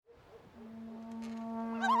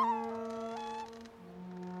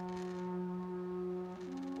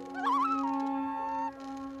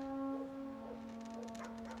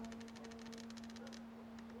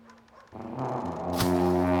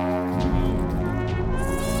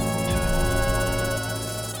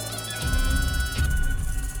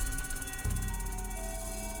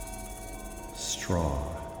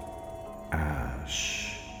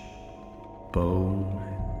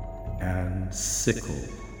sickle.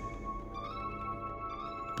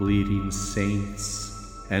 Bleeding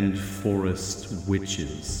saints and forest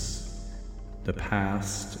witches, the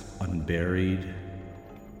past unburied,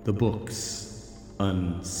 the books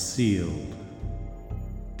unsealed,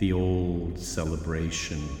 the old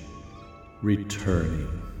celebration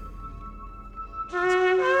returning.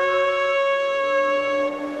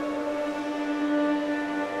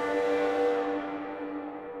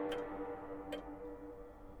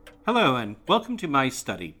 Hello and welcome to my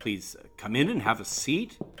study. Please come in and have a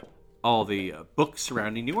seat. All the books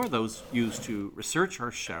surrounding you are those used to research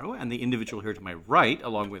our show, and the individual here to my right,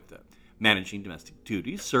 along with managing domestic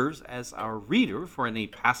duties, serves as our reader for any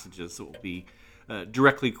passages that will be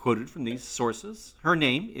directly quoted from these sources. Her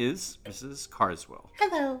name is Mrs. Carswell.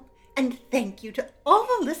 Hello, and thank you to all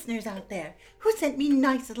the listeners out there who sent me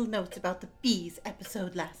nice little notes about the bees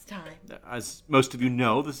episode last time. As most of you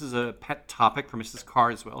know, this is a pet topic for Mrs.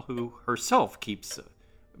 Carswell, who herself keeps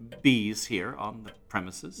bees here on the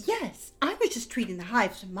premises. Yes, I was just treating the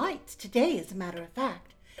hives for mites today, as a matter of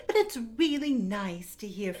fact. But it's really nice to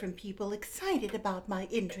hear from people excited about my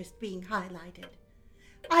interest being highlighted.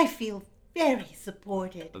 I feel very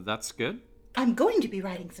supported. That's good. I'm going to be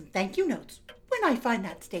writing some thank you notes when I find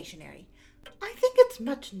that stationery. I think it's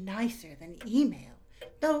much nicer than email,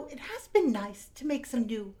 though it has been nice to make some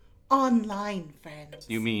new online friends.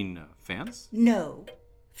 You mean fans? No,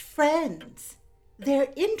 friends. They're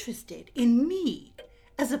interested in me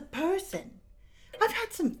as a person. I've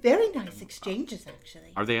had some very nice exchanges,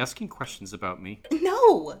 actually. Are they asking questions about me?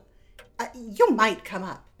 No! You might come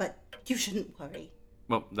up, but you shouldn't worry.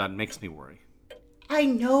 Well, that makes me worry. I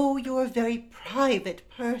know you're a very private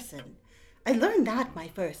person. I learned that my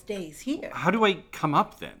first days here. How do I come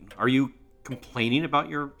up, then? Are you complaining about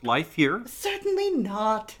your life here? Certainly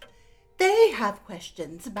not. They have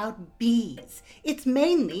questions about bees. It's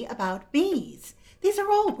mainly about bees. These are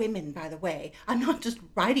all women, by the way. I'm not just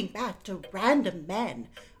writing back to random men.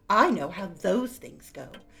 I know how those things go.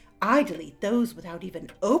 I delete those without even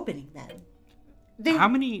opening them. How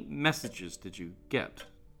many messages did you get?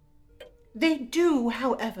 They do,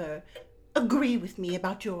 however, agree with me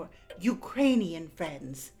about your Ukrainian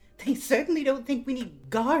friends. They certainly don't think we need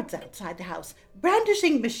guards outside the house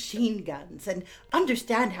brandishing machine guns and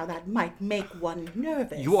understand how that might make one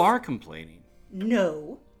nervous. You are complaining.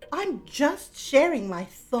 No, I'm just sharing my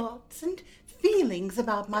thoughts and feelings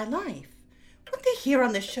about my life. What they hear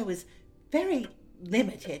on the show is very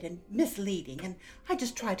limited and misleading, and I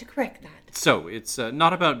just try to correct that. So, it's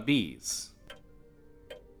not about bees.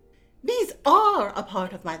 Bees are a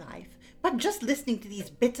part of my life, but just listening to these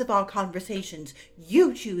bits of our conversations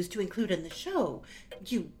you choose to include in the show,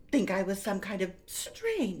 you think I was some kind of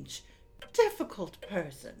strange, difficult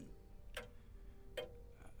person.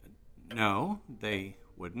 No, they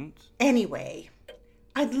wouldn't. Anyway,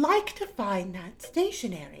 I'd like to find that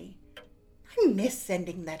stationery. I miss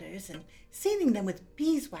sending letters and sealing them with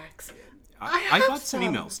beeswax. I got some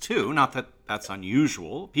emails, too. Not that that's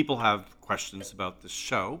unusual. People have questions about this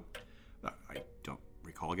show. I don't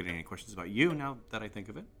recall getting any questions about you now that I think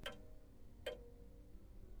of it.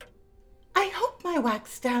 I hope my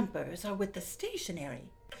wax stampers are with the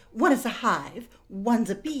stationery. One is a hive, one's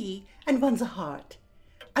a bee, and one's a heart.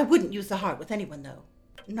 I wouldn't use the heart with anyone, though.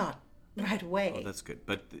 Not right away. Oh, that's good.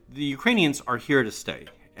 But the Ukrainians are here to stay,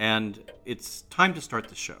 and it's time to start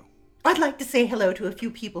the show. I'd like to say hello to a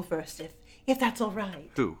few people first, if that's all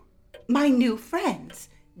right. Who? My new friends,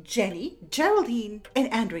 Jenny, Geraldine,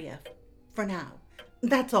 and Andrea, for now.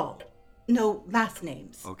 That's all. No last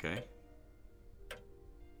names. Okay.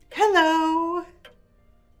 Hello!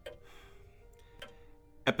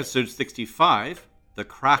 Episode 65, The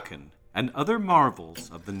Kraken and Other Marvels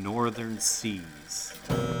of the Northern Seas.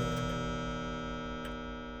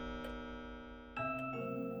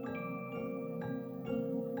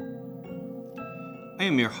 I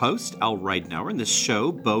am your host, Al Ridenour, and this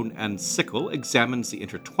show, Bone and Sickle, examines the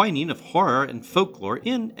intertwining of horror and folklore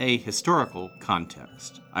in a historical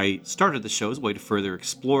context. I started the show as a way to further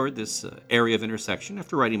explore this area of intersection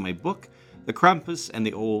after writing my book, The Krampus and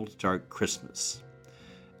the Old Dark Christmas.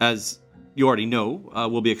 As you already know,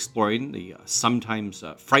 we'll be exploring the sometimes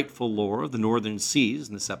frightful lore of the Northern Seas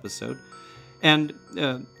in this episode. And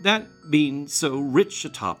that being so rich a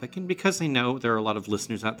topic, and because I know there are a lot of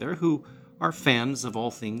listeners out there who are fans of all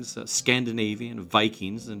things Scandinavian,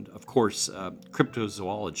 Vikings, and, of course,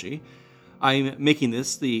 cryptozoology, I'm making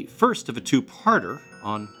this the first of a two-parter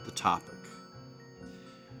on the topic.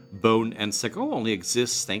 Bone and Sickle only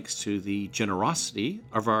exists thanks to the generosity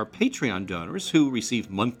of our Patreon donors who receive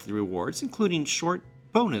monthly rewards, including short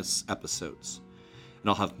bonus episodes. And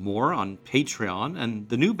I'll have more on Patreon and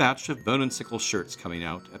the new batch of Bone and Sickle shirts coming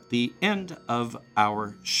out at the end of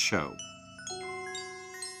our show.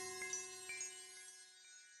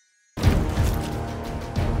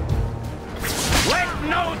 Let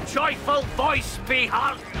no joyful voice be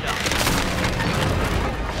heard.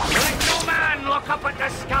 Let no man look up at the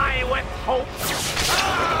sky with hope.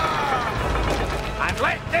 And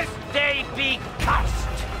let this day be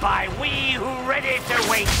cursed by we who ready to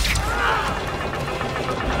wait.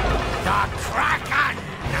 The Kraken!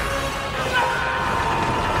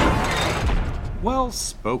 Well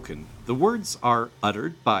spoken. The words are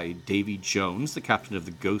uttered by Davy Jones, the captain of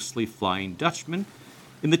the ghostly Flying Dutchman,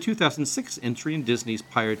 in the 2006 entry in Disney's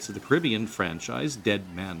Pirates of the Caribbean franchise,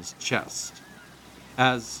 Dead Man's Chest.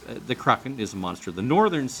 As the Kraken is a monster of the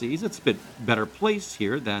northern seas, it's a bit better placed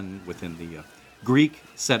here than within the Greek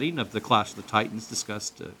setting of the Clash of the Titans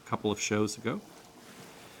discussed a couple of shows ago.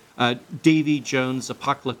 Davy Jones'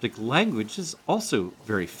 apocalyptic language is also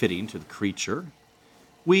very fitting to the creature.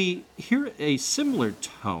 We hear a similar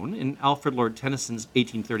tone in Alfred Lord Tennyson's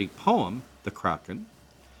 1830 poem, The Kraken,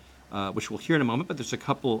 which we'll hear in a moment, but there's a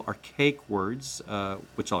couple archaic words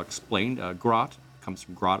which I'll explain. Grot comes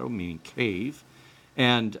from grotto, meaning cave,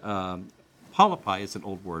 and polypi is an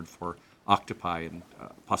old word for octopi and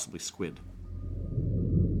possibly squid.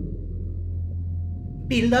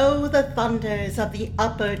 Below the thunders of the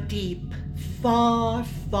upper deep, far,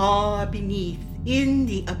 far beneath, in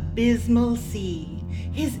the abysmal sea,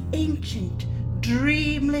 his ancient,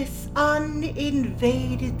 dreamless,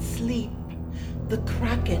 uninvaded sleep, the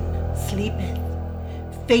Kraken sleepeth.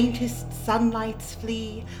 Faintest sunlights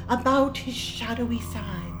flee about his shadowy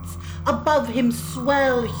sides. Above him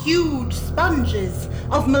swell huge sponges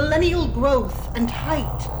of millennial growth and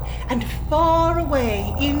height, and far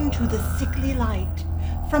away into the sickly light,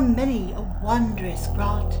 from many a wondrous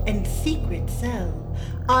grot and secret cell,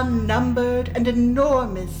 unnumbered and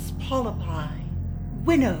enormous polypi,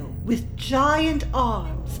 winnow with giant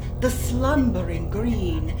arms the slumbering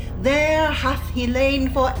green, there hath he lain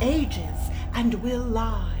for ages, and will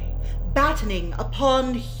lie, battening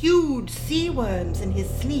upon huge sea worms in his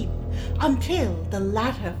sleep, until the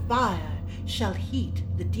latter fire shall heat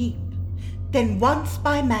the deep. Then once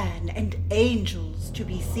by man and angels to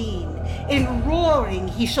be seen, in roaring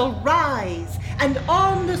he shall rise, and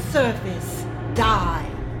on the surface die.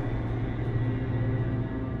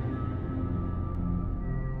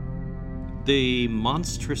 The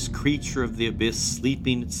monstrous creature of the abyss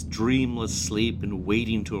sleeping its dreamless sleep and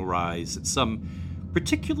waiting to arise at some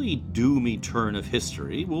particularly doomy turn of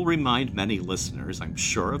history will remind many listeners, I'm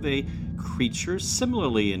sure, of a creature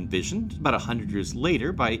similarly envisioned about 100 years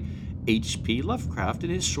later by H.P. Lovecraft in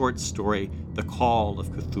his short story, The Call of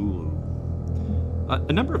Cthulhu.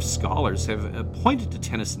 A number of scholars have pointed to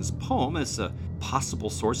Tennyson's poem as a possible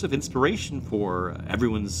source of inspiration for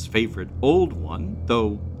everyone's favorite Old One,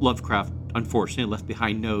 though Lovecraft unfortunately left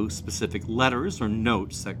behind no specific letters or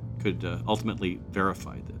notes that could ultimately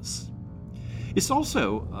verify this. It's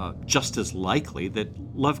also just as likely that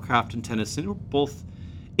Lovecraft and Tennyson were both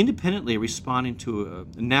independently responding to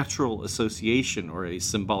a natural association or a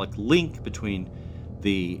symbolic link between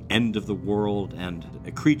the end of the world and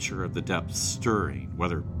a creature of the depths stirring,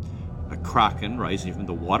 whether a kraken rising from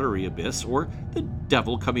the watery abyss or the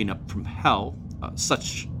devil coming up from hell.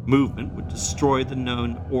 Such movement would destroy the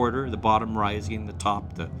known order, the bottom rising, the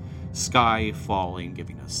top, the sky falling,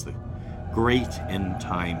 giving us the great end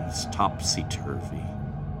times topsy-turvy.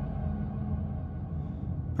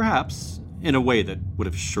 Perhaps, in a way that would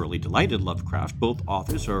have surely delighted Lovecraft, both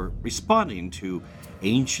authors are responding to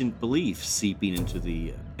ancient beliefs seeping into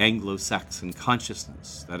the Anglo-Saxon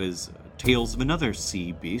consciousness. That is, tales of another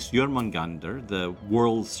sea beast, Jormungandr, the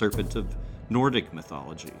world serpent of Nordic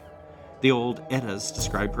mythology. The old Eddas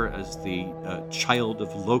describe her as the child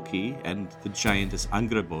of Loki and the giantess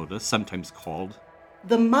Angrboda, sometimes called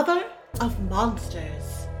the mother of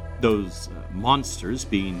monsters. Those monsters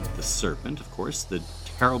being the serpent, of course, the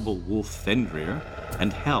terrible wolf Fenrir,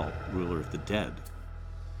 and Hel, ruler of the dead.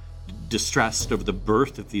 Distressed over the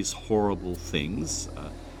birth of these horrible things,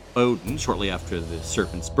 Odin, shortly after the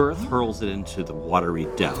serpent's birth, hurls it into the watery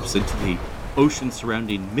depths, into the ocean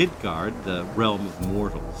surrounding Midgard, the realm of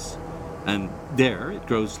mortals. And there it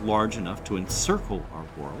grows large enough to encircle our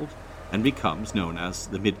world and becomes known as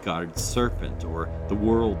the Midgard Serpent, or the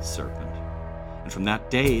World Serpent. And from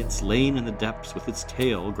that day it's lain in the depths with its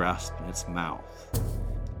tail grasped in its mouth.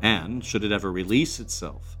 And, should it ever release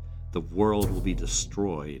itself, the world will be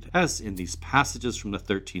destroyed, as in these passages from the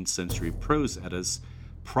 13th century prose Edda's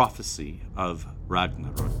prophecy of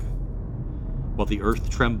Ragnarok. While the earth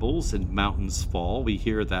trembles and mountains fall, we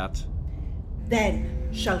hear that Then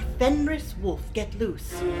shall Fenris Wolf get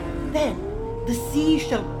loose. Then the sea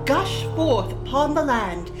shall gush forth upon the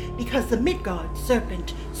land, because the Midgard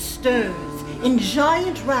serpent stirs in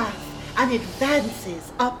giant wrath and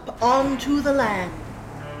advances up onto the land.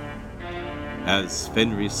 As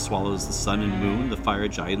Fenris swallows the sun and moon, the fire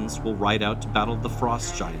giants will ride out to battle the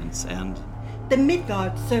frost giants, and the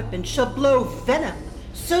Midgard serpent shall blow venom,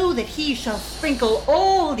 so that he shall sprinkle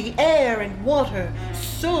all the air and water,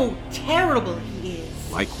 so terrible he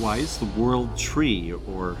is. Likewise the world tree,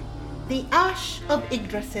 or the ash of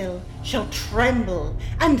Yggdrasil, shall tremble,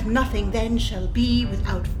 and nothing then shall be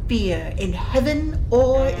without fear in heaven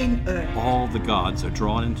or in earth. All the gods are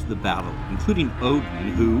drawn into the battle, including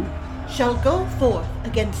Odin, who shall go forth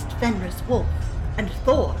against Fenris Wolf, and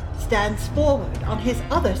Thor stands forward on his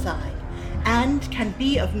other side, and can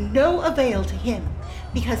be of no avail to him,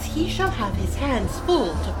 because he shall have his hands full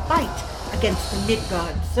to fight against the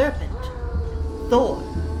Midgard serpent. Thor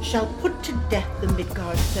shall put to death the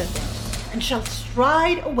Midgard serpent, and shall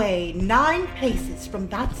stride away 9 paces from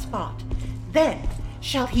that spot. Then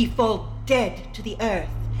shall he fall dead to the earth,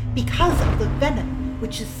 because of the venom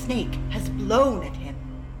which the snake has blown at him.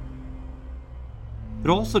 It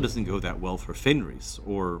also doesn't go that well for Fenris,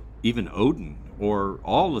 or even Odin, or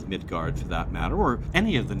all of Midgard for that matter, or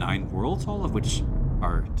any of the 9 worlds, all of which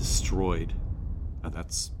are destroyed.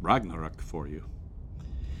 That's Ragnarok for you.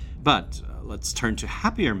 But let's turn to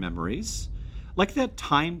happier memories, like that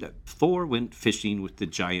time that Thor went fishing with the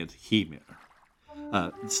giant Hymir.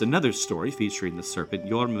 It's another story featuring the serpent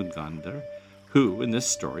Jormungandr, who, in this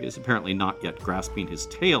story, is apparently not yet grasping his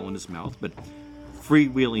tail in his mouth, but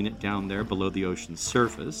freewheeling it down there below the ocean's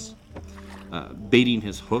surface. Baiting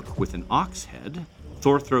his hook with an ox head,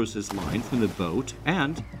 Thor throws his line from the boat,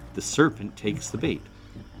 and the serpent takes the bait.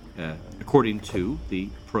 According to the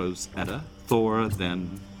Prose Edda, Thor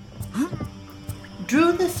then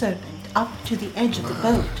drew the serpent up to the edge of the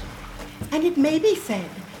boat, and it may be said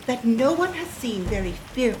that no one has seen very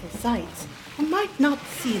fearful sights who might not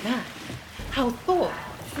see that, how Thor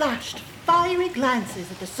flashed fiery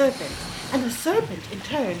glances at the serpent, and the serpent in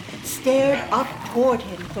turn stared up toward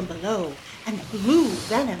him from below and blew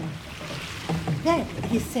venom. Then,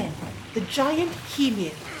 it is said, the giant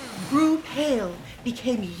Hymir grew pale,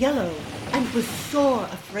 became yellow, and was sore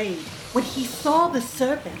afraid when he saw the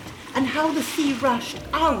serpent and how the sea rushed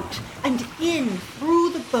out and in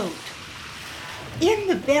through the boat. In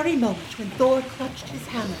the very moment when Thor clutched his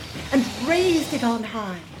hammer and raised it on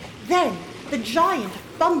high, then the giant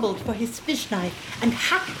fumbled for his fish knife and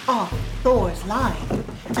hacked off Thor's line,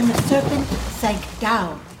 and the serpent sank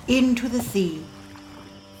down into the sea.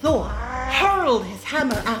 Thor hurled his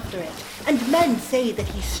hammer after it, and men say that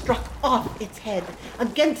he struck off its head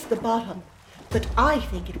against the bottom. But I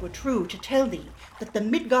think it were true to tell thee that the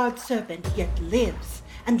Midgard serpent yet lives,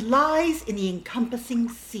 and lies in the encompassing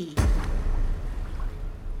sea.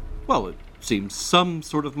 Well, it seems some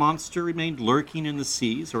sort of monster remained lurking in the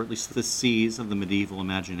seas, or at least the seas of the medieval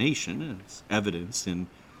imagination, as evidenced in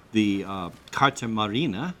the Carta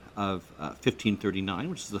Marina of 1539,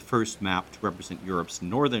 which is the first map to represent Europe's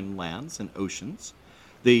northern lands and oceans.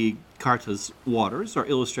 The Carta's waters are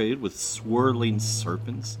illustrated with swirling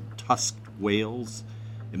serpents, tusked whales,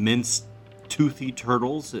 immense toothy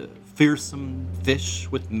turtles, fearsome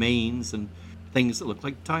fish with manes, and things that look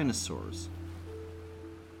like dinosaurs.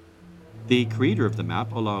 The creator of the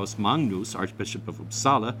map, Olaus Magnus, Archbishop of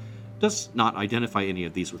Uppsala, does not identify any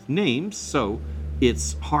of these with names, so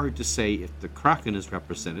it's hard to say if the Kraken is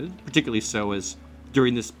represented, particularly so as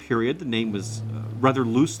during this period the name was rather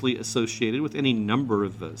loosely associated with any number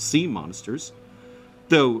of sea monsters,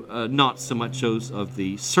 though not so much those of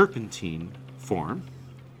the serpentine form.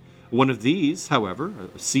 One of these, however,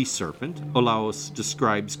 a sea serpent, Olaus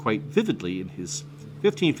describes quite vividly in his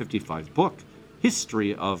 1555 book,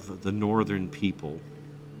 History of the Northern People.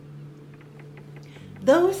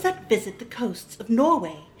 Those that visit the coasts of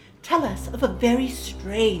Norway tell us of a very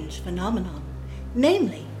strange phenomenon,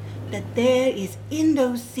 namely, that there is in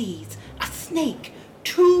those seas a snake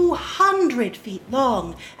 200 feet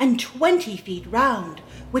long and 20 feet round,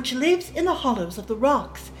 which lives in the hollows of the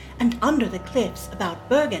rocks and under the cliffs about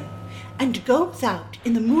Bergen, and goes out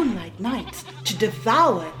in the moonlight nights to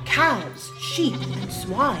devour calves, sheep, and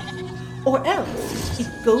swine. Or else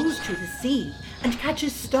it goes to the sea and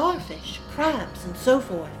catches starfish, crabs, and so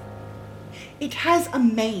forth. It has a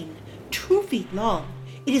mane 2 feet long.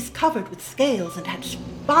 It is covered with scales and has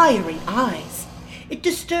fiery eyes. It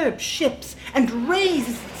disturbs ships and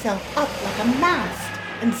raises itself up like a mast,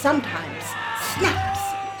 and sometimes snaps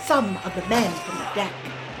some of the men from the deck.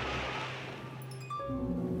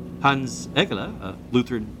 Hans Egele, a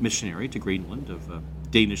Lutheran missionary to Greenland of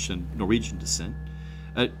Danish and Norwegian descent,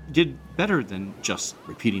 did better than just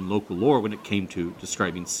repeating local lore when it came to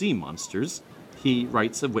describing sea monsters. He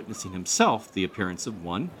writes of witnessing himself the appearance of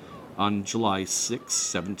one on July 6,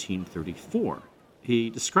 1734.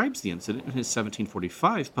 He describes the incident in his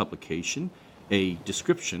 1745 publication, A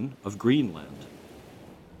Description of Greenland.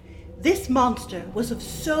 This monster was of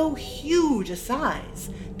so huge a size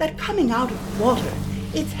that coming out of the water,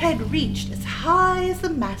 its head reached as high as the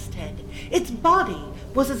masthead. Its body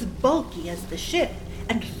was as bulky as the ship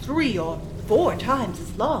and 3 or 4 times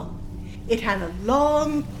as long. It had a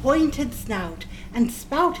long, pointed snout and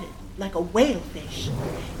spouted like a whalefish.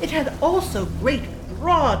 It had also great,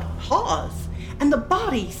 broad paws, and the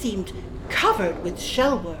body seemed covered with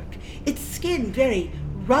shellwork, its skin very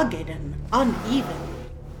rugged and uneven.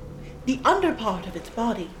 The underpart of its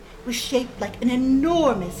body was shaped like an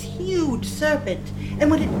enormous, huge serpent, and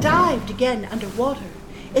when it dived again underwater,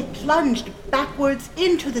 it plunged backwards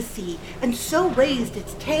into the sea and so raised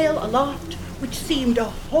its tail aloft, which seemed a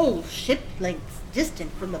whole ship's length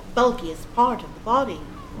distant from the bulkiest part of the body.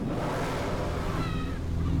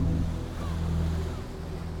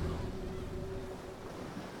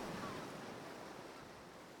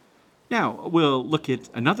 Now, we'll look at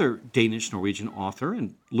another Danish-Norwegian author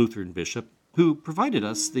and Lutheran bishop who provided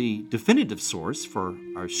us the definitive source for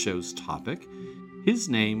our show's topic. His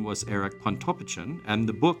name was Erik Pontoppidan, and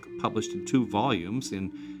the book, published in 2 volumes in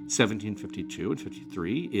 1752 and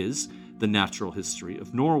 53, is The Natural History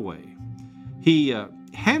of Norway. He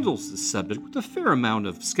handles this subject with a fair amount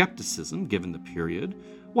of skepticism given the period,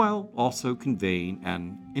 while also conveying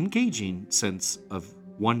an engaging sense of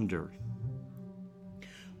wonder.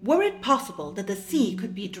 Were it possible that the sea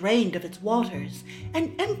could be drained of its waters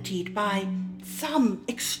and emptied by some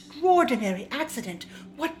extraordinary accident,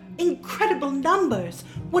 what incredible numbers,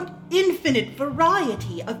 what infinite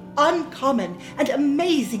variety of uncommon and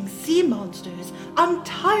amazing sea monsters,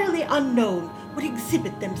 entirely unknown, would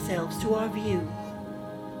exhibit themselves to our view.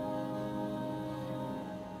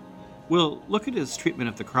 We'll look at his treatment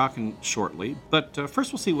of the kraken shortly, but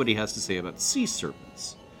first we'll see what he has to say about sea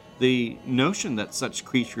serpents. The notion that such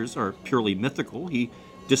creatures are purely mythical he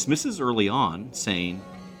dismisses early on, saying,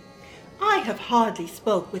 I have hardly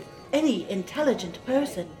spoke with any intelligent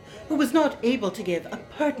person who was not able to give a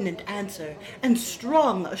pertinent answer and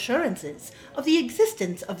strong assurances of the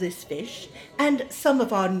existence of this fish, and some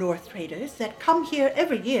of our North traders that come here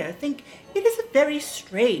every year think it is a very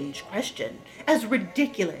strange question, as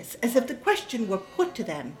ridiculous as if the question were put to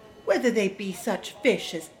them whether they be such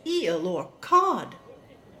fish as eel or cod.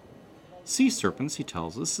 Sea serpents, he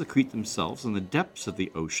tells us, secrete themselves in the depths of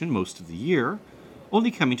the ocean most of the year,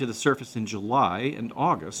 only coming to the surface in July and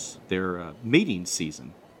August, their mating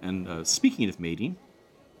season. And speaking of mating,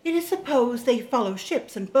 it is supposed they follow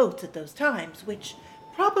ships and boats at those times, which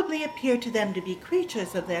probably appear to them to be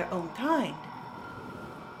creatures of their own kind.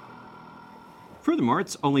 Furthermore,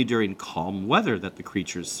 it's only during calm weather that the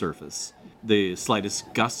creatures surface. The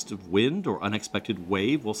slightest gust of wind or unexpected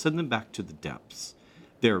wave will send them back to the depths.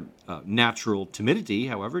 Their natural timidity,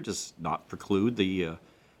 however, does not preclude the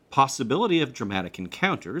possibility of dramatic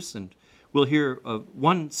encounters, and we'll hear of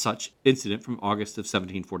one such incident from August of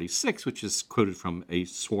 1746, which is quoted from a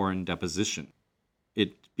sworn deposition.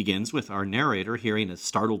 It begins with our narrator hearing a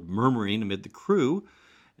startled murmuring amid the crew,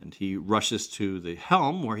 and he rushes to the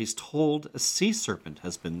helm where he's told a sea serpent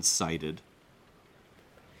has been sighted.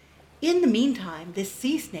 In the meantime, this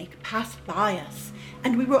sea snake passed by us,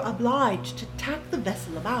 and we were obliged to tack the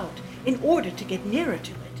vessel about in order to get nearer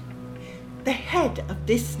to it. The head of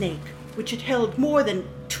this snake, which had held more than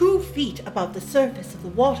 2 feet above the surface of the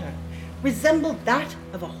water, resembled that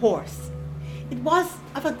of a horse. It was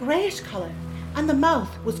of a grayish color, and the mouth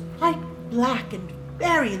was quite black and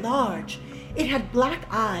very large. It had black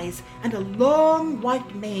eyes and a long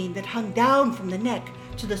white mane that hung down from the neck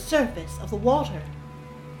to the surface of the water.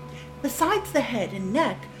 Besides the head and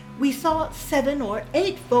neck, we saw 7 or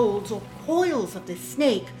 8 folds or coils of this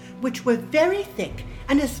snake, which were very thick,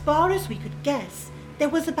 and as far as we could guess, there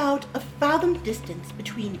was about a fathom distance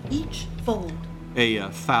between each fold. A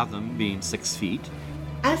fathom being 6 feet.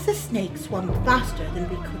 As the snake swam faster than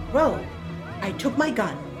we could row, I took my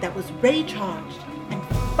gun that was ready charged and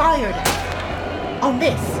fired at it. On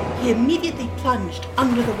this, he immediately plunged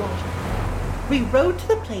under the water. We rowed to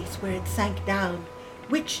the place where it sank down,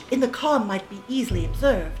 which in the calm might be easily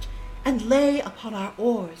observed, and lay upon our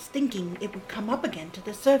oars, thinking it would come up again to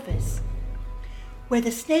the surface. Where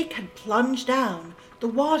the snake had plunged down, the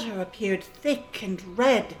water appeared thick and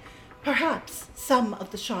red. Perhaps some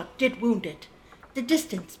of the shot did wound it, the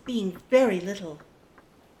distance being very little.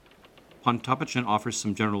 Pontoppidan offers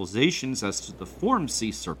some generalizations as to the form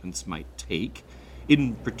sea serpents might take.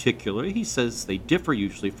 In particular, he says they differ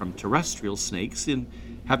usually from terrestrial snakes in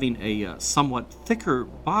having a somewhat thicker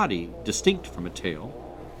body distinct from a tail,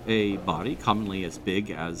 a body commonly as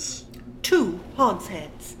big as 2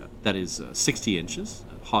 hogsheads. that is 60 inches.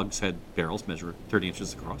 Hogshead barrels measure 30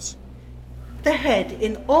 inches across. The head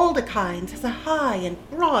in all the kinds has a high and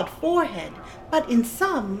broad forehead, but in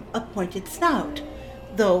some a pointed snout,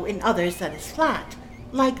 though in others that is flat,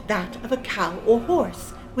 like that of a cow or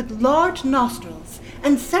horse, with large nostrils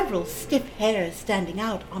and several stiff hairs standing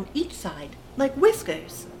out on each side, like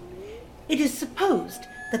whiskers. It is supposed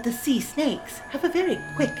that the sea snakes have a very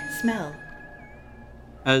quick smell.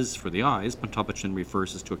 As for the eyes, Pontoppidan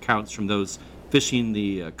refers us to accounts from those fishing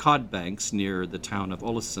the cod banks near the town of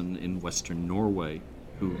Ålesund in western Norway,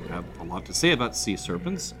 who have a lot to say about sea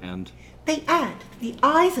serpents, and They add that the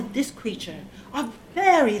eyes of this creature are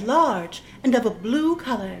very large and of a blue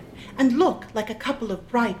color, and look like a couple of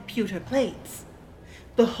bright pewter plates.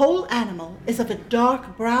 The whole animal is of a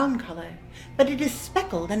dark brown color, but it is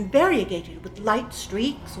speckled and variegated with light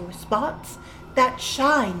streaks or spots that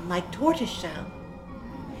shine like tortoiseshell.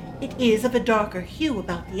 It is of a darker hue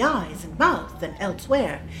about the eyes and mouth than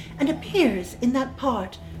elsewhere, and appears in that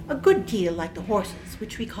part a good deal like the horses,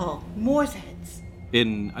 which we call moor's heads.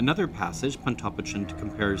 in another passage, Pontoppidan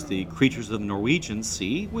compares the creatures of the Norwegian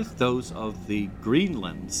Sea with those of the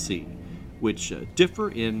Greenland Sea, which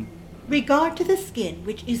differ in regard to the skin,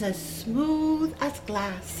 which is as smooth as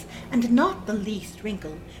glass, and not the least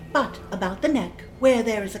wrinkle, but about the neck, where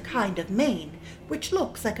there is a kind of mane, which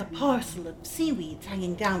looks like a parcel of seaweeds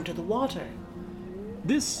hanging down to the water.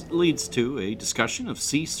 This leads to a discussion of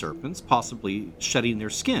sea serpents possibly shedding their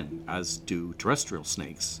skin, as do terrestrial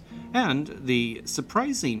snakes, and the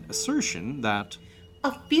surprising assertion that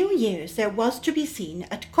A few years there was to be seen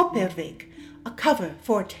at Kopervik a cover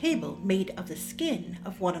for a table made of the skin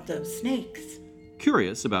of one of those snakes.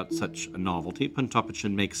 Curious about such a novelty,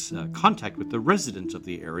 Pontoppidan makes contact with the resident of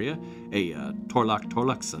the area, a Torlak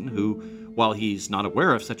Torlaksson, who, while he's not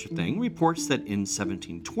aware of such a thing, reports that in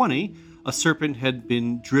 1720 a serpent had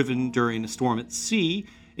been driven during a storm at sea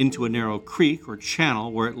into a narrow creek or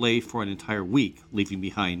channel where it lay for an entire week, leaving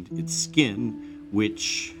behind its skin,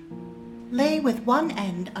 which Lay with one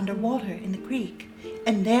end under water in the creek,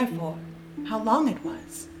 and therefore, how long it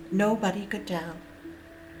was, nobody could tell.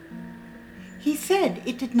 He said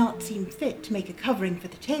it did not seem fit to make a covering for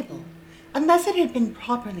the table, unless it had been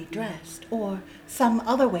properly dressed, or some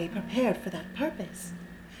other way prepared for that purpose.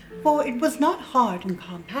 For it was not hard and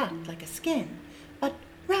compact like a skin, but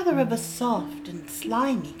rather of a soft and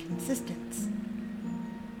slimy consistence.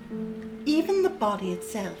 Even the body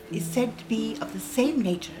itself is said to be of the same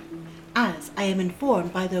nature, as I am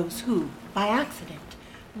informed by those who, by accident,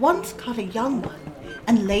 once caught a young one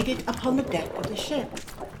and laid it upon the deck of the ship.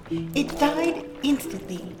 It died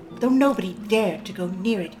instantly, though nobody dared to go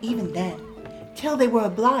near it even then, till they were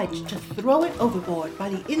obliged to throw it overboard by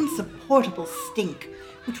the insupportable stink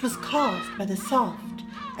which was caused by the soft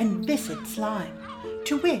and viscid slime,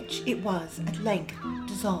 to which it was at length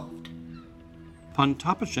dissolved.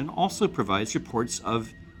 Pontoppidan also provides reports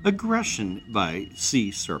of aggression by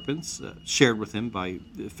sea serpents, shared with him by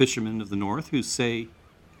fishermen of the north who say,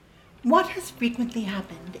 What has frequently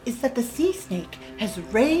happened is that the sea snake has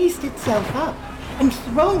raised itself up and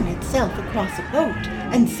thrown itself across a boat,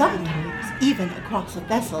 and sometimes even across a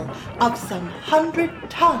vessel of some 100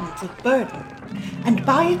 tons of burden, and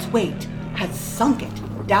by its weight has sunk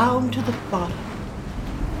it down to the bottom.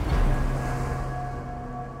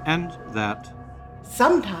 and that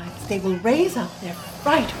Sometimes they will raise up their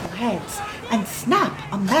frightful heads and snap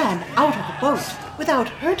a man out of the boat without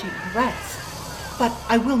hurting the rest. But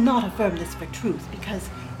I will not affirm this for truth, because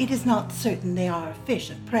it is not certain they are a fish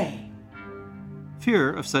of prey.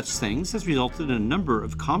 fear of such things has resulted in a number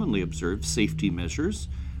of commonly observed safety measures.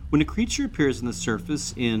 When a creature appears on the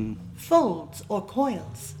surface in Folds or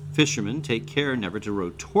coils. fishermen take care never to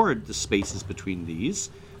row toward the spaces between these,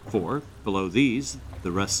 for below these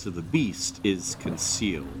the rest of the beast is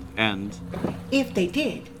concealed, and If they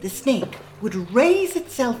did, the snake would raise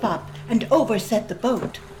itself up and overset the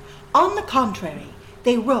boat. On the contrary,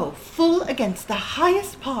 they row full against the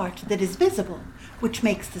highest part that is visible, which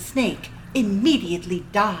makes the snake immediately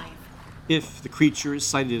dive. if the creature is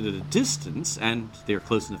sighted at a distance and they are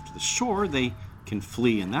close enough to the shore, they can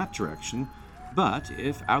flee in that direction. But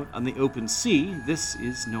if out on the open sea, this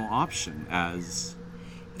is no option, as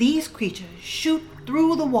These creatures shoot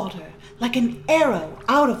through the water like an arrow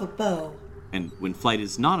out of a bow. And when flight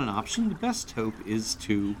is not an option, the best hope is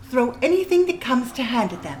to throw anything that comes to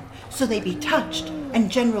hand at them, so they be touched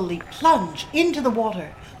and generally plunge into the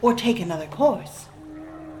water or take another course.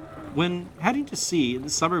 When heading to sea in the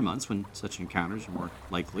summer months, when such encounters are more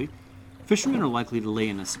likely, fishermen are likely to lay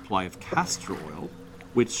in a supply of castor oil,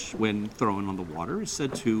 which, when thrown on the water, is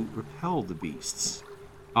said to repel the beasts.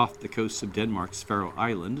 Off the coast of Denmark's Faroe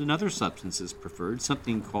Island, another substance is preferred,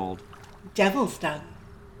 something called devil's dung,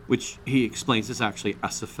 which he explains is actually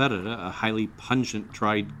asafoetida, a highly pungent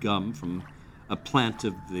dried gum from a plant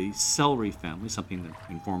of the celery family, something that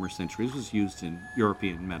in former centuries was used in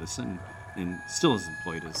European medicine and still is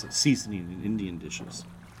employed as a seasoning in Indian dishes.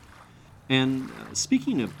 And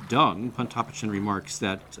speaking of dung, Pontoppidan remarks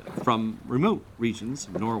that from remote regions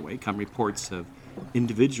of Norway come reports of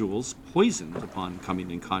individuals poisoned upon coming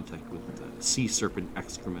in contact with sea serpent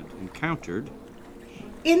excrement encountered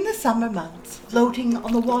in the summer months, floating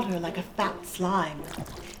on the water like a fat slime.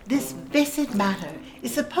 This viscid matter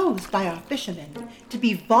is supposed by our fishermen to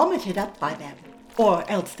be vomited up by them, or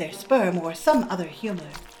else their sperm or some other humor.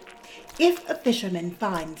 If a fisherman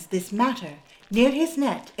finds this matter near his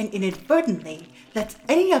net and inadvertently lets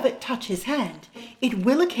any of it touch his hand, it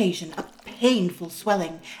will occasion a painful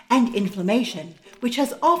swelling and inflammation, which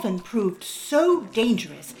has often proved so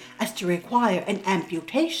dangerous as to require an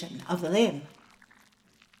amputation of the limb.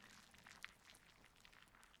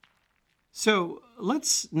 So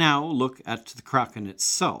let's now look at the kraken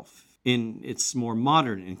itself in its more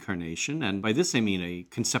modern incarnation, and by this I mean a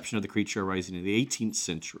conception of the creature arising in the 18th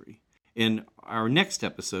century. In our next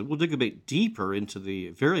episode, we'll dig a bit deeper into the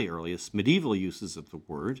very earliest medieval uses of the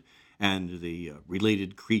word and the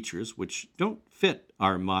related creatures which don't fit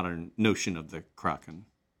our modern notion of the kraken.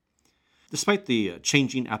 Despite the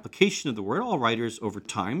changing application of the word, all writers over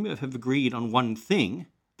time have agreed on one thing: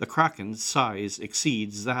 the kraken's size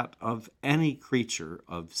exceeds that of any creature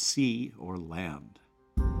of sea or land.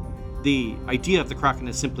 The idea of the kraken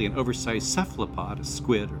as simply an oversized cephalopod, a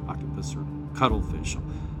squid or octopus or cuttlefish,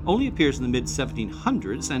 only appears in the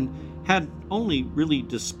mid-1700s and had only really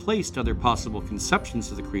displaced other possible conceptions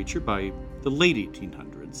of the creature by the late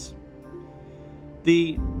 1800s.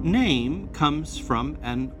 The name comes from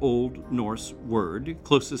an Old Norse word,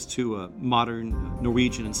 closest to modern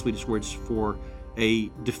Norwegian and Swedish words for a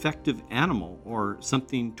defective animal or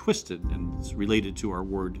something twisted, and it's related to our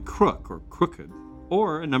word crook or crooked,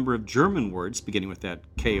 or a number of German words beginning with that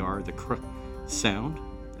KR, the kr sound.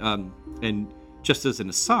 And just as an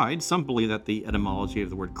aside, some believe that the etymology of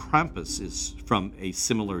the word Krampus is from a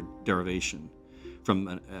similar derivation,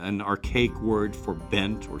 from an archaic word for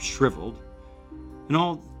bent or shriveled. In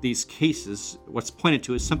all these cases, what's pointed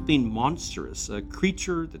to is something monstrous, a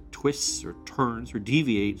creature that twists or turns or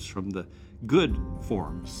deviates from the good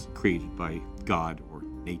forms created by God or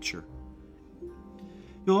nature.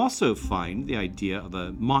 You'll also find the idea of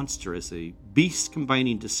a monster as a beast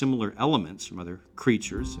combining dissimilar elements from other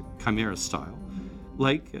creatures, a chimera style,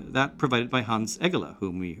 like that provided by Hans Egele,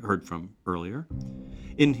 whom we heard from earlier.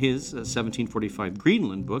 In his 1745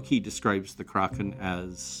 Greenland book, he describes the kraken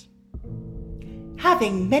as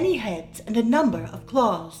having many heads and a number of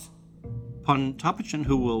claws. Pontoppidan,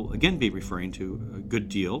 who we'll again be referring to a good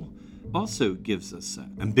deal, also gives us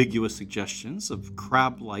ambiguous suggestions of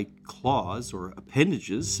crab-like claws or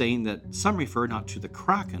appendages, saying that some refer not to the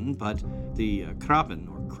kraken, but the krabben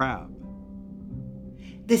or crab.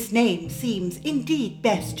 This name seems indeed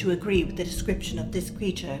best to agree with the description of this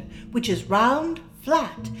creature, which is round,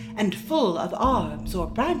 flat, and full of arms or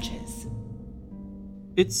branches.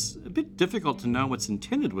 It's a bit difficult to know what's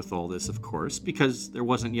intended with all this, of course, because there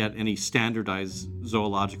wasn't yet any standardized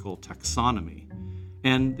zoological taxonomy.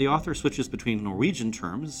 And the author switches between Norwegian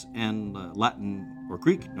terms and Latin or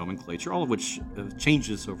Greek nomenclature, all of which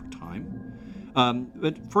changes over time.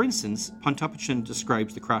 But for instance, Pontoppidan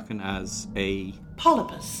describes the kraken as a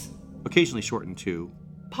polypus, occasionally shortened to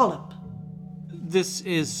polyp. This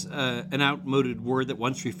is an outmoded word that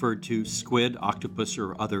once referred to squid, octopus,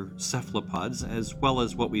 or other cephalopods, as well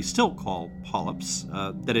as what we still call polyps,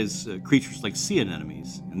 that is, creatures like sea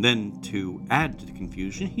anemones. And then, to add to the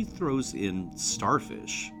confusion, he throws in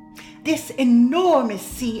starfish. This enormous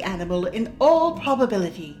sea animal, in all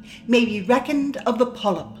probability, may be reckoned of the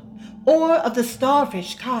polyp, or of the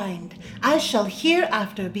starfish kind, as shall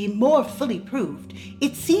hereafter be more fully proved.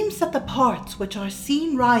 It seems that the parts which are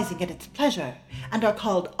seen rising at its pleasure, and are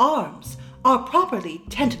called arms, are properly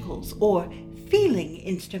tentacles or feeling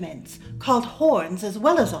instruments, called horns as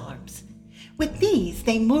well as arms. With these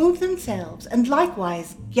they move themselves and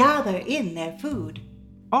likewise gather in their food.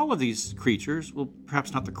 All of these creatures, well,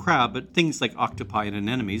 perhaps not the crab, but things like octopi and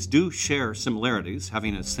anemones do share similarities,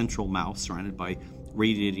 having a central mouth surrounded by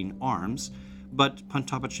radiating arms. But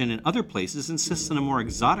Pontoppidan in other places insists on a more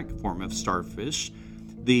exotic form of starfish,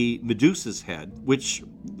 the Medusa's head, which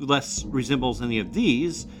less resembles any of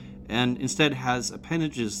these and instead has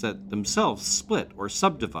appendages that themselves split or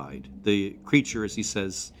subdivide. The creature, as he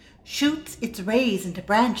says, shoots its rays into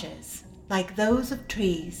branches like those of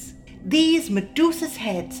trees. These Medusa's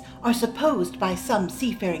heads are supposed by some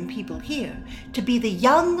seafaring people here to be the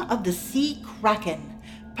young of the sea kraken.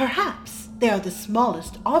 Perhaps they are the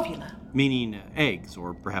smallest ovula. Meaning eggs,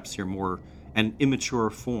 or perhaps here more an immature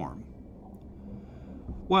form.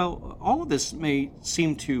 While all of this may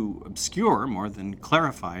seem to obscure more than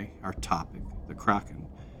clarify our topic, the kraken,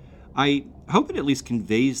 I hope it at least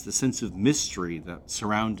conveys the sense of mystery that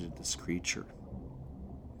surrounded this creature.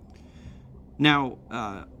 Now,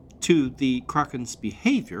 to the kraken's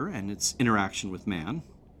behavior and its interaction with man.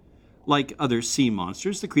 Like other sea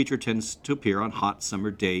monsters, the creature tends to appear on hot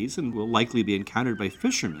summer days and will likely be encountered by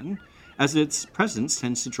fishermen, as its presence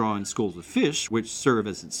tends to draw in schools of fish, which serve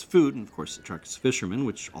as its food, and of course attracts fishermen,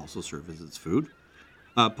 which also serve as its food.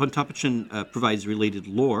 Pontoppidan provides related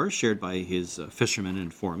lore shared by his fishermen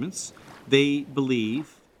informants. They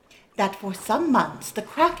believe that for some months the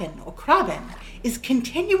kraken or kraben is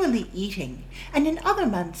continually eating, and in other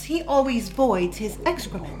months he always voids his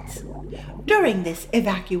excrements. During this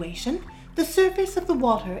evacuation, the surface of the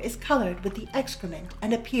water is colored with the excrement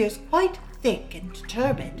and appears quite thick and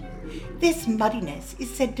turbid. This muddiness is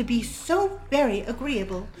said to be so very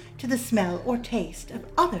agreeable to the smell or taste of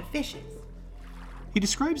other fishes. He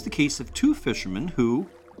describes the case of two fishermen who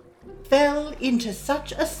fell into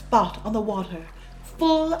such a spot on the water,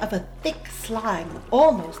 full of a thick slime,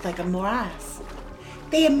 almost like a morass.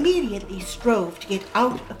 They immediately strove to get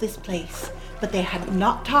out of this place, but they had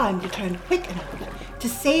not time to turn quick enough to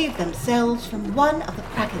save themselves from one of the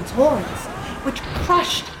kraken's horns, which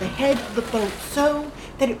crushed the head of the boat so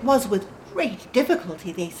that it was with great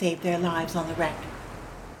difficulty they saved their lives on the wreck.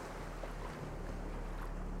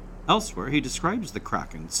 Elsewhere, he describes the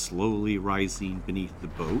kraken slowly rising beneath the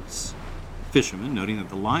boats. Fishermen, noting that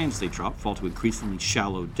the lines they drop fall to increasingly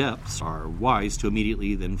shallow depths, are wise to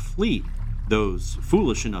immediately then flee. Those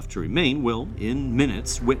foolish enough to remain will, in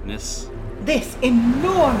minutes, witness this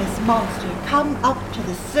enormous monster come up to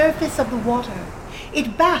the surface of the water, its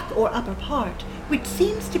back or upper part, which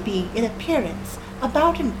seems to be in appearance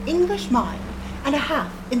about an English mile and a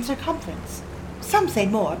half in circumference. Some say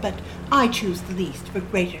more, but I choose the least for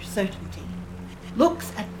greater certainty.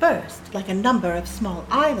 Looks at first like a number of small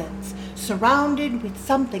islands, surrounded with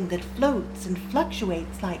something that floats and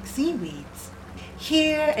fluctuates like seaweeds.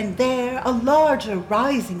 Here and there a larger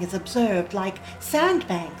rising is observed like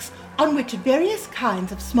sandbanks on which various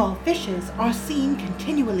kinds of small fishes are seen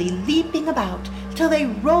continually leaping about till they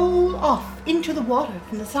roll off into the water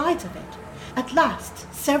from the sides of it. At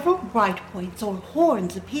last, several bright points or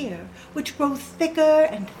horns appear, which grow thicker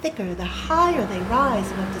and thicker the higher they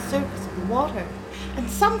rise above the surface of the water, and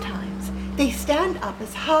sometimes they stand up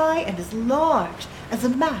as high and as large as the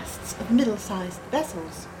masts of middle-sized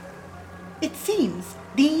vessels. It seems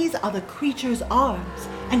these are the creature's arms,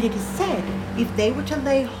 and it is said if they were to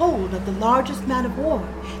lay hold of the largest man of war,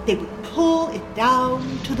 they would pull it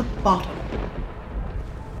down to the bottom.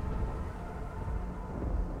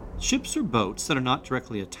 Ships or boats that are not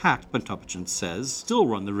directly attacked, Pontoppidan says, still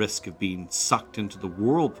run the risk of being sucked into the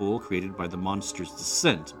whirlpool created by the monster's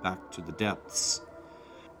descent back to the depths.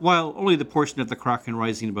 While only the portion of the kraken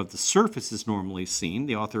rising above the surface is normally seen,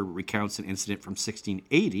 the author recounts an incident from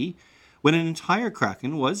 1680 when an entire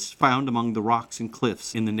kraken was found among the rocks and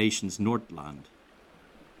cliffs in the nation's Nordland.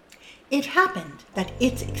 It happened that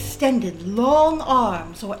its extended long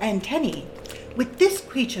arms or antennae, which this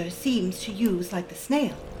creature seems to use like the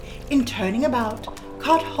snail, in turning about,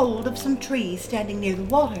 caught hold of some trees standing near the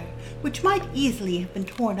water, which might easily have been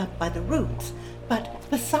torn up by the roots, but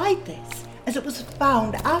beside this, as it was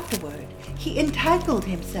found afterward, he entangled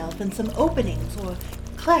himself in some openings or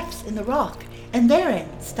clefts in the rock, and therein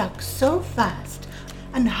stuck so fast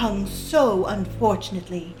and hung so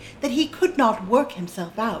unfortunately that he could not work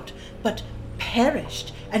himself out, but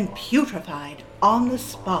perished and putrefied on the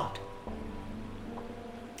spot.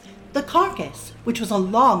 The carcass, which was a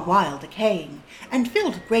long while decaying, and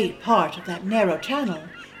filled a great part of that narrow channel,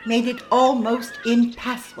 made it almost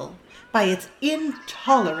impassable by its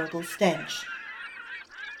intolerable stench.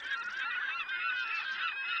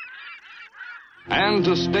 And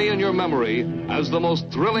to stay in your memory as the most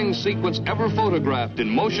thrilling sequence ever photographed in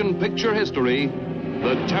motion picture history,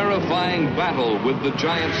 the terrifying battle with the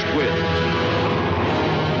giant squid.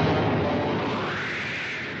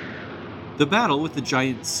 The battle with the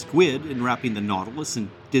giant squid enwrapping the Nautilus in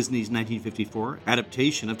Disney's 1954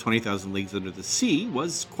 adaptation of 20,000 Leagues Under the Sea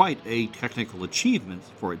was quite a technical achievement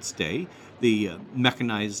for its day. The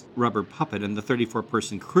mechanized rubber puppet and the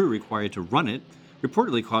 34-person crew required to run it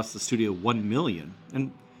reportedly cost the studio $1 million.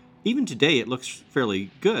 And even today it looks fairly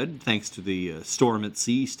good thanks to the Storm at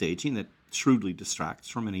Sea staging that shrewdly distracts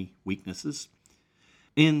from any weaknesses.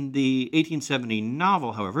 In the 1870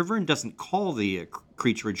 novel, however, Verne doesn't call the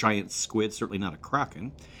creature a giant squid, certainly not a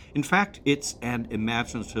kraken. In fact, it's an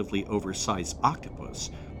imaginatively oversized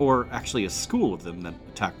octopus, or actually a school of them that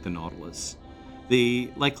attacked the Nautilus.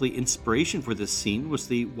 The likely inspiration for this scene was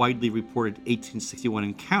the widely reported 1861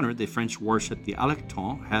 encounter the French warship the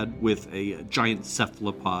Alecton had with a giant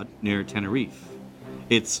cephalopod near Tenerife.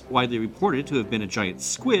 It's widely reported to have been a giant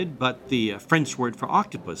squid, but the French word for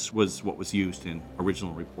octopus was what was used in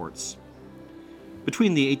original reports.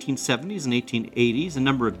 Between the 1870s and 1880s, a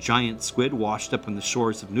number of giant squid washed up on the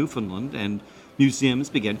shores of Newfoundland, and museums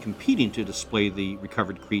began competing to display the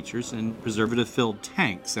recovered creatures in preservative-filled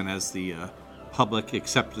tanks, and as the public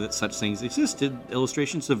accepted that such things existed,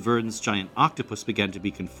 illustrations of Verne's giant octopus began to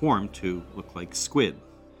be conformed to look like squid.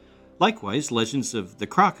 Likewise, legends of the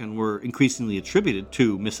Kraken were increasingly attributed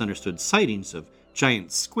to misunderstood sightings of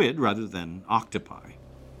giant squid rather than octopi.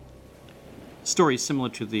 Stories similar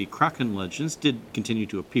to the Kraken legends did continue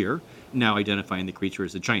to appear, now identifying the creature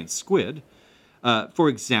as a giant squid. For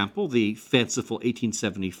example, the fanciful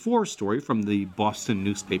 1874 story from the Boston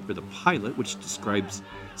newspaper The Pilot, which describes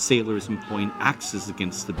sailors employing axes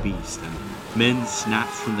against the beast and men snatched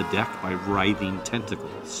from the deck by writhing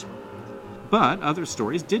tentacles. But other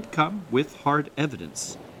stories did come with hard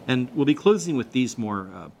evidence, and we'll be closing with these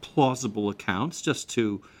more plausible accounts just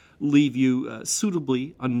to leave you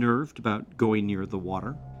suitably unnerved about going near the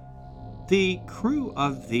water. The crew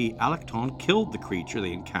of the Alecton killed the creature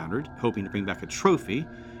they encountered, hoping to bring back a trophy.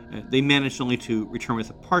 They managed only to return with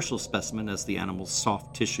a partial specimen as the animal's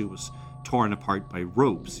soft tissue was torn apart by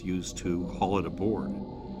ropes used to haul it aboard.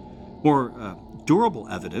 More durable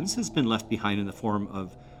evidence has been left behind in the form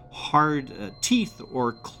of hard teeth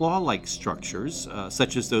or claw-like structures,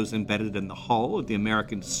 such as those embedded in the hull of the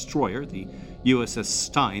American destroyer, the USS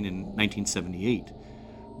Stein, in 1978.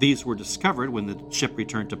 These were discovered when the ship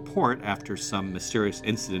returned to port after some mysterious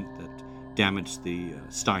incident that damaged the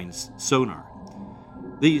Stein's sonar.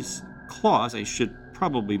 These claws, I should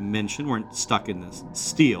probably mention, weren't stuck in the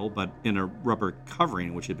steel, but in a rubber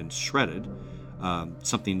covering which had been shredded,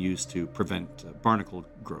 something used to prevent barnacle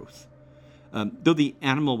growth. Though the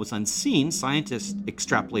animal was unseen, scientists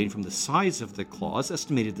extrapolating from the size of the claws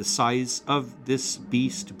estimated the size of this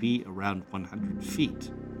beast to be around 100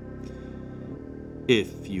 feet.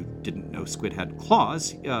 If you didn't know squid had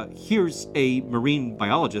claws, here's a marine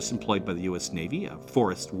biologist employed by the U.S. Navy,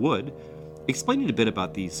 Forrest Wood, explaining a bit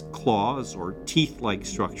about these claws or teeth-like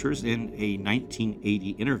structures in a 1980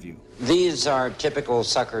 interview. These are typical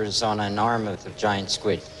suckers on an arm of the giant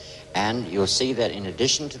squid. And you'll see that in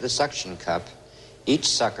addition to the suction cup, each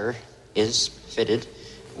sucker is fitted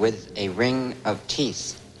with a ring of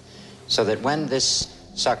teeth, so that when this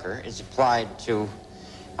sucker is applied to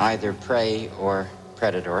either prey or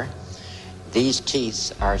predator, these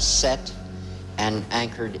teeth are set and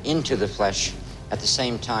anchored into the flesh at the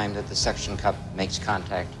same time that the suction cup makes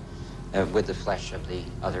contact with the flesh of the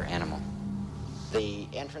other animal. The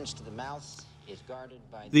entrance to the mouth is guarded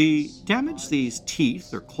by the damage these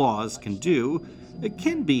teeth or claws can do, it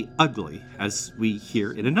can be ugly, as we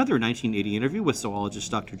hear in another 1980 interview with zoologist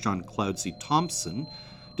Dr. John Cloudsey Thompson,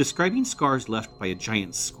 describing scars left by a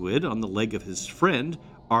giant squid on the leg of his friend,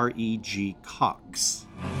 R.E.G. Cox.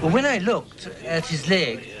 Well, when I looked at his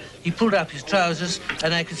leg, he pulled up his trousers,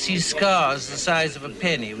 and I could see scars the size of a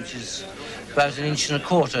penny, which is about 1.25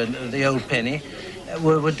 inches, the old penny,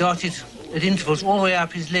 were dotted at intervals all the way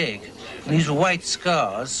up his leg. And these were white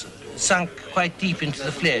scars, sunk quite deep into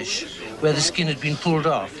the flesh, where the skin had been pulled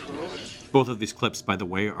off. Both of these clips, by the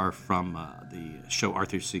way, are from the show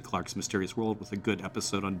Arthur C. Clarke's Mysterious World, with a good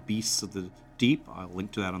episode on beasts of the deep. I'll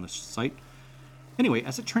link to that on the site. Anyway,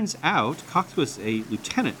 as it turns out, Cox was a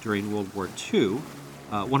lieutenant during World War II,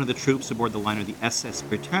 one of the troops aboard the liner the SS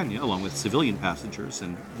Britannia, along with civilian passengers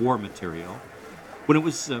and war material, when it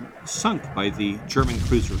was sunk by the German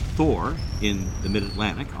cruiser Thor in the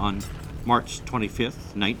mid-Atlantic on March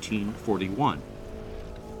 25th, 1941.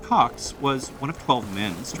 Cox was one of 12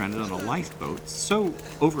 men stranded on a lifeboat so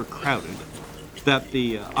overcrowded that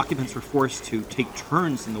the occupants were forced to take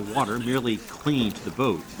turns in the water merely clinging to the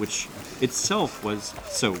boat, which itself was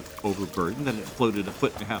so overburdened that it floated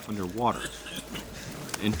 1.5 feet underwater.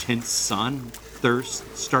 Intense sun,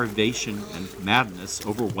 thirst, starvation, and madness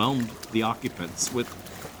overwhelmed the occupants, with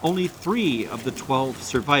only 3 of the 12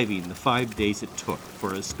 surviving the 5 days it took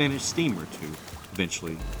for a Spanish steamer to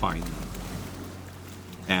eventually find them.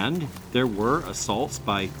 And there were assaults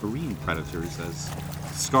by marine predators, as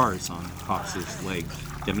scars on Cox's legs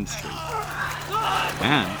demonstrate.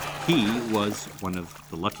 And he was one of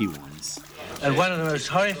the lucky ones. And one of the most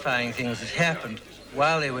horrifying things that happened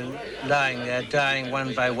while they were lying there, dying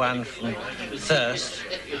one by one from thirst,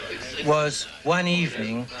 was one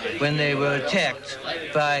evening when they were attacked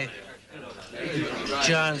by a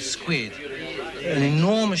giant squid. An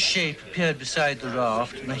enormous shape appeared beside the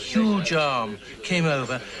raft, and a huge arm came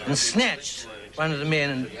over and snatched one of the men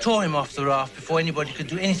and tore him off the raft before anybody could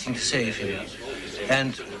do anything to save him.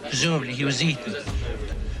 And presumably he was eaten.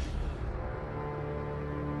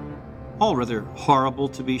 All rather horrible,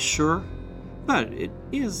 to be sure, but it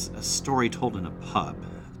is a story told in a pub,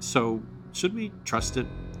 so should we trust it?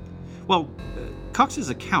 Well, Cox's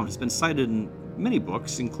account has been cited in many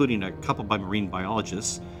books, including a couple by marine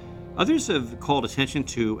biologists. Others have called attention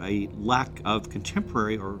to a lack of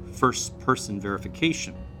contemporary or first-person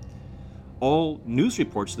verification. All news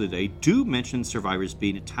reports of the day do mention survivors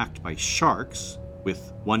being attacked by sharks,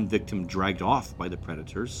 with one victim dragged off by the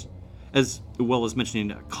predators, as well as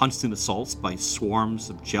mentioning constant assaults by swarms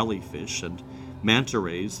of jellyfish and manta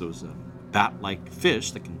rays, those bat-like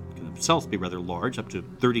fish that can themselves be rather large, up to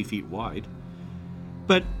 30 feet wide.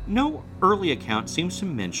 But no early account seems to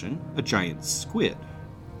mention a giant squid,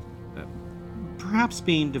 perhaps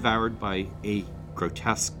being devoured by a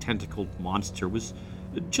grotesque tentacled monster was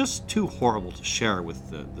just too horrible to share with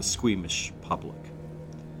the squeamish public.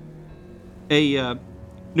 A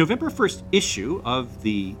November 1st issue of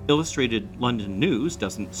the Illustrated London News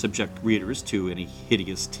doesn't subject readers to any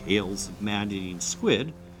hideous tales of man-eating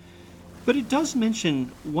squid, but it does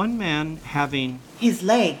mention one man having his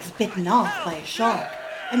legs bitten off by a shark,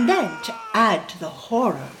 and then, to add to the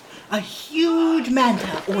horror, a huge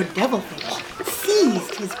manta or devilfish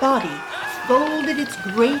seized his body, folded its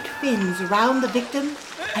great fins around the victim,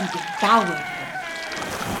 and devoured him.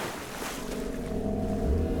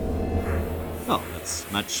 Well, that's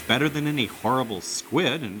much better than any horrible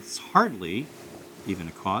squid, and it's hardly even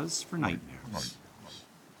a cause for nightmares.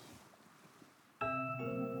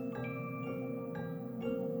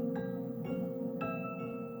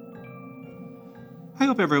 I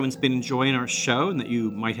hope everyone's been enjoying our show and that you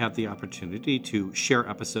might have the opportunity to share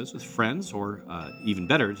episodes with friends, or even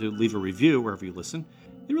better, to leave a review wherever you listen.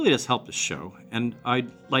 It really does help the show. And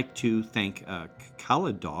I'd like to thank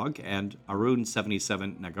Kala Dog and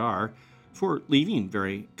Arun77 Nagar for leaving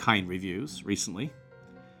very kind reviews recently.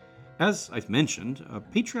 As I've mentioned,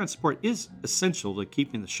 Patreon support is essential to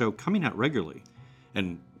keeping the show coming out regularly.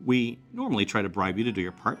 And we normally try to bribe you to do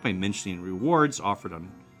your part by mentioning rewards offered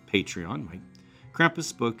on Patreon, my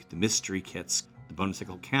Krampus book, the mystery kits, the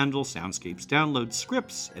Bonesicle candle, soundscapes, download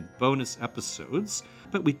scripts, and bonus episodes.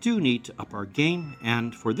 But we do need to up our game,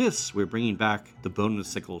 and for this, we're bringing back the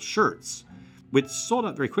Bonesicle shirts, which sold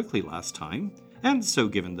out very quickly last time. And so,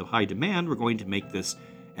 given the high demand, we're going to make this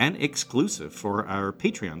an exclusive for our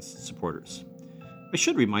Patreon supporters. I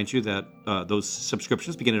should remind you that those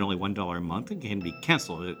subscriptions begin at only $1 a month and can be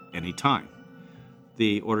canceled at any time.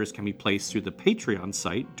 The orders can be placed through the Patreon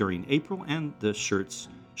site during April, and the shirts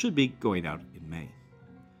should be going out in May.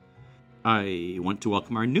 I want to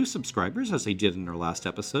welcome our new subscribers, as I did in our last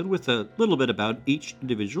episode, with a little bit about each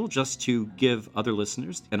individual, just to give other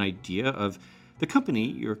listeners an idea of the company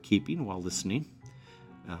you're keeping while listening.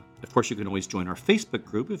 Of course, you can always join our Facebook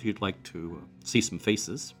group if you'd like to see some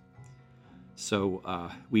faces. So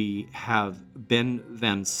we have Ben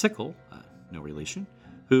Van Sickle, no relation,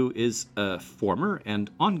 who is a former and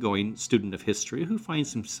ongoing student of history who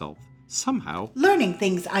finds himself somehow learning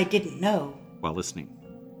things I didn't know while listening.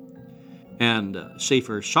 And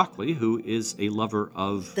Schaefer Shockley, who is a lover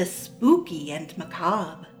of the spooky and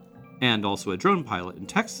macabre. And also a drone pilot in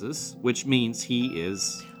Texas, which means he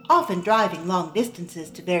is often driving long distances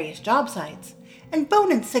to various job sites. And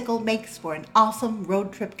Bone and Sickle makes for an awesome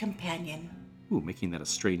road trip companion. Ooh, making that a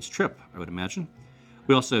strange trip, I would imagine.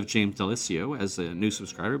 We also have James Delicio as a new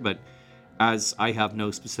subscriber, but as I have no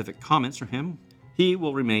specific comments from him, he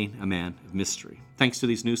will remain a man of mystery. Thanks to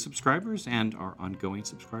these new subscribers and our ongoing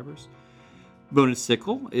subscribers. Bonus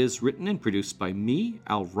Sickle is written and produced by me,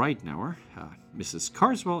 Al Ridenour. Mrs.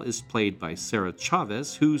 Carswell is played by Sarah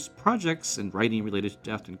Chavez, whose projects and writing related to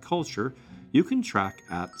death and culture you can track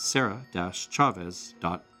at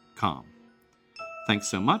sarah-chavez.com. Thanks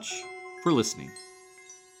so much for listening.